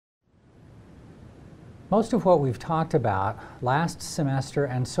Most of what we've talked about last semester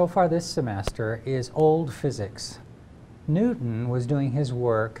and so far this semester is old physics. Newton was doing his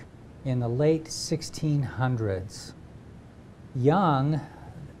work in the late 1600s. Young,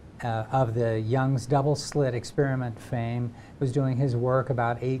 of the Young's double slit experiment fame, was doing his work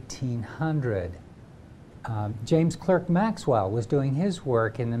about 1800. James Clerk Maxwell was doing his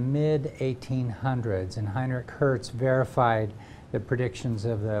work in the mid-1800s, and Heinrich Hertz verified the predictions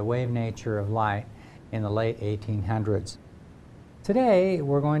of the wave nature of light in the late 1800s. Today,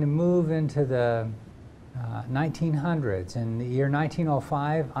 we're going to move into the 1900s. In the year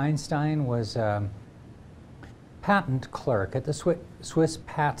 1905, Einstein was a patent clerk at the Swiss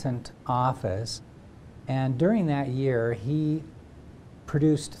Patent Office, and during that year, he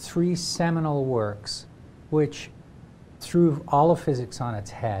produced 3 seminal works which threw all of physics on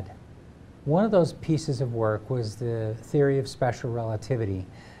its head. One of those pieces of work was the theory of special relativity,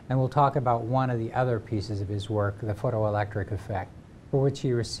 and we'll talk about one of the other pieces of his work, the photoelectric effect, for which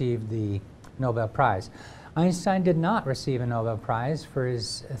he received the Nobel Prize. Einstein did not receive a Nobel Prize for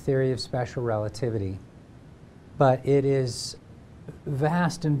his theory of special relativity, but it is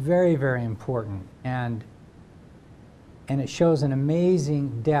vast and very, very important, and it shows an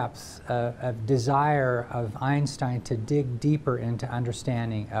amazing depth of desire of Einstein to dig deeper into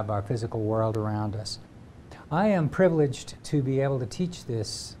understanding of our physical world around us. I am privileged to be able to teach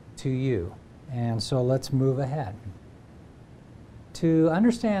this to you, and so let's move ahead. To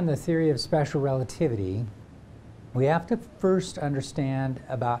understand the theory of special relativity, we have to first understand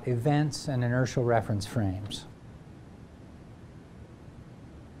about events and inertial reference frames.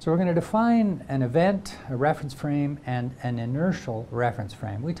 So we're going to define an event, a reference frame, and an inertial reference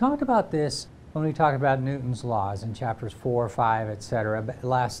frame. We talked about this when we talked about Newton's laws in chapters 4, 5, etc.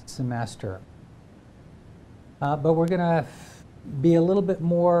 last semester. But we're going to be a little bit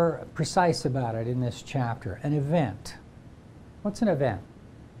more precise about it in this chapter. An event. What's an event?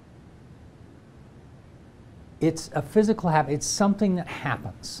 It's a physical habit. It's something that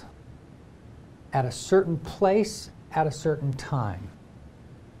happens at a certain place at a certain time.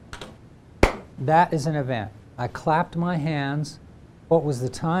 That is an event. I clapped my hands. What was the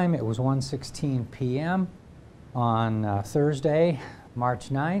time? It was 1:16 p.m. on Thursday, March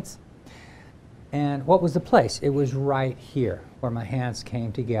 9th. And what was the place? It was right here where my hands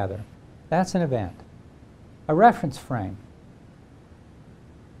came together. That's an event. A reference frame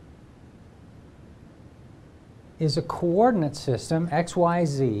is a coordinate system, x, y,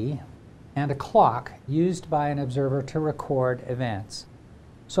 z, and a clock used by an observer to record events.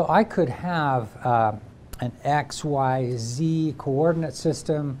 So I could have an x, y, z coordinate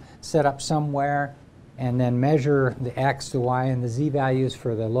system set up somewhere and then measure the x, the y, and the z values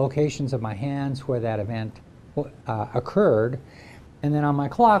for the locations of my hands where that event occurred. And then on my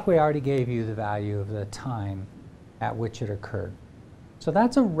clock, we already gave you the value of the time at which it occurred. So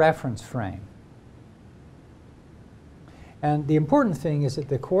that's a reference frame. And the important thing is that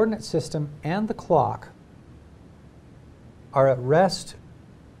the coordinate system and the clock are at rest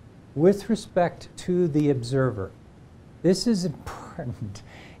with respect to the observer. This is important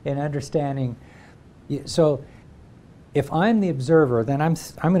in understanding. So if I'm the observer, then I'm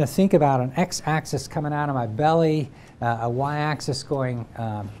going to think about an x-axis coming out of my belly, a y-axis going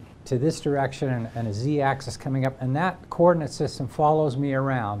to this direction, and a z-axis coming up, and that coordinate system follows me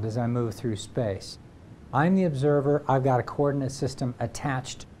around as I move through space. I'm the observer. I've got a coordinate system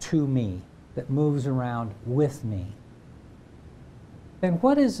attached to me that moves around with me. Then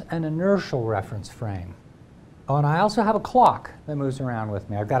what is an inertial reference frame? Oh, and I also have a clock that moves around with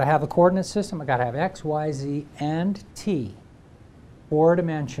me. I've got to have a coordinate system. I've got to have x, y, z, and t,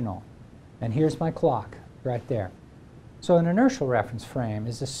 4-dimensional. And here's my clock right there. So an inertial reference frame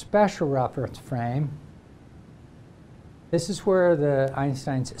is a special reference frame. This is where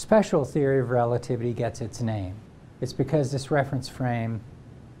Einstein's special theory of relativity gets its name. It's because this reference frame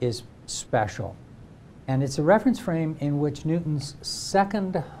is special. And it's a reference frame in which Newton's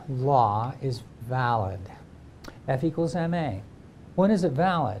second law is valid. F equals ma. When is it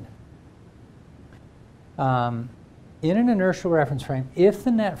valid? In an inertial reference frame, if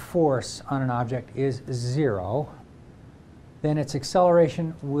the net force on an object is 0, then its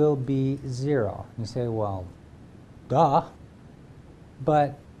acceleration will be 0. You say, well, duh.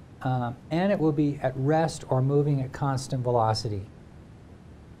 But, and it will be at rest or moving at constant velocity.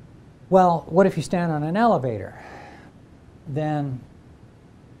 Well, what if you stand on an elevator? Then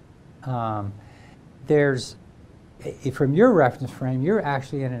from your reference frame, you're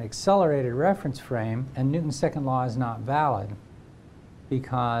actually in an accelerated reference frame, and Newton's second law is not valid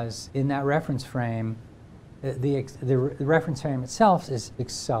because in that reference frame, the reference frame itself is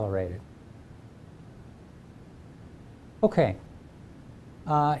accelerated. Okay,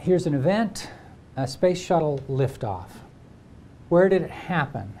 here's an event, a space shuttle liftoff. Where did it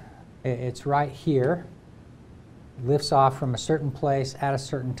happen? It's right here. It lifts off from a certain place at a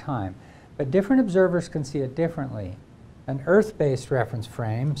certain time. But different observers can see it differently. An Earth-based reference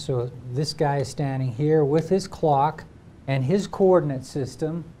frame, so this guy is standing here with his clock and his coordinate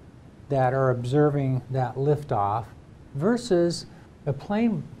system that are observing that liftoff, versus a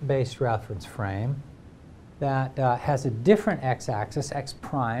plane-based reference frame that has a different x-axis, x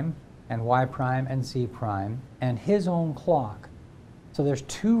prime and y prime and z prime, and his own clock. So there's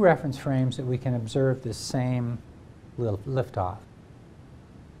two reference frames that we can observe this same liftoff.